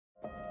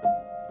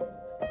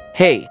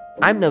Hey,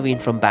 I'm Naveen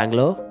from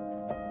Bangalore,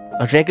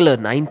 a regular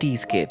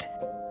 90s kid.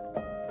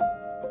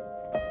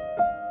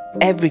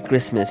 Every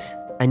Christmas,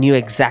 I knew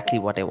exactly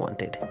what I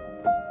wanted.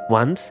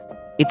 Once,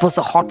 it was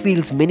a Hot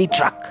Wheels mini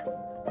truck.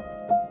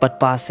 But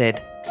Pa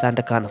said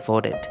Santa can't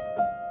afford it.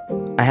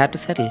 I had to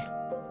settle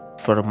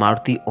for a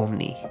Maruti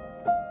Omni.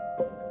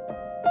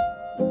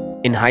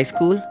 In high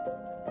school,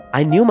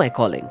 I knew my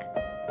calling: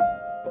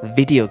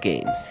 video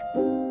games.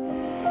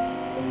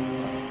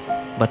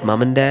 But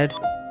mom and dad,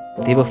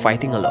 they were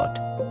fighting a lot.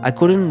 I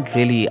couldn't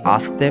really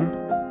ask them.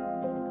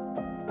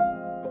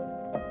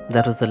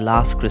 That was the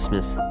last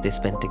Christmas they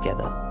spent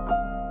together.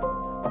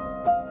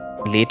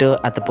 Later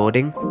at the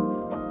boarding,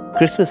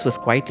 Christmas was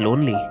quite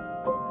lonely.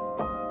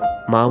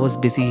 Ma was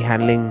busy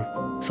handling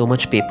so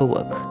much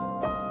paperwork.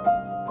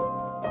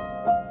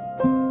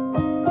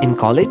 In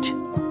college,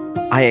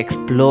 I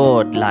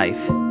explored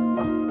life.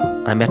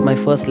 I met my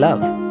first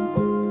love,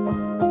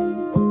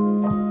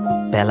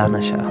 Bella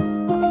Nasha.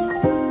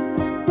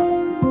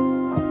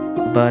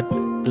 But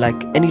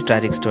like any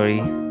tragic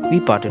story, we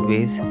parted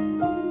ways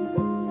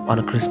on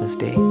a Christmas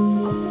day.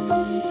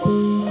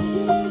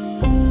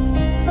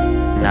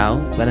 Now,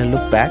 when I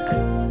look back,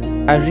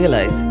 I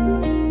realize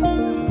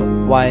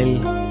while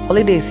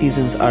holiday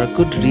seasons are a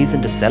good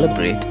reason to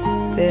celebrate,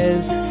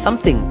 there's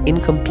something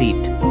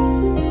incomplete,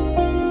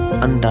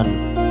 undone.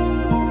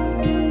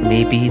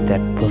 Maybe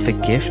that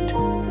perfect gift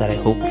that I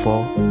hoped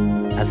for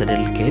as a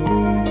little kid.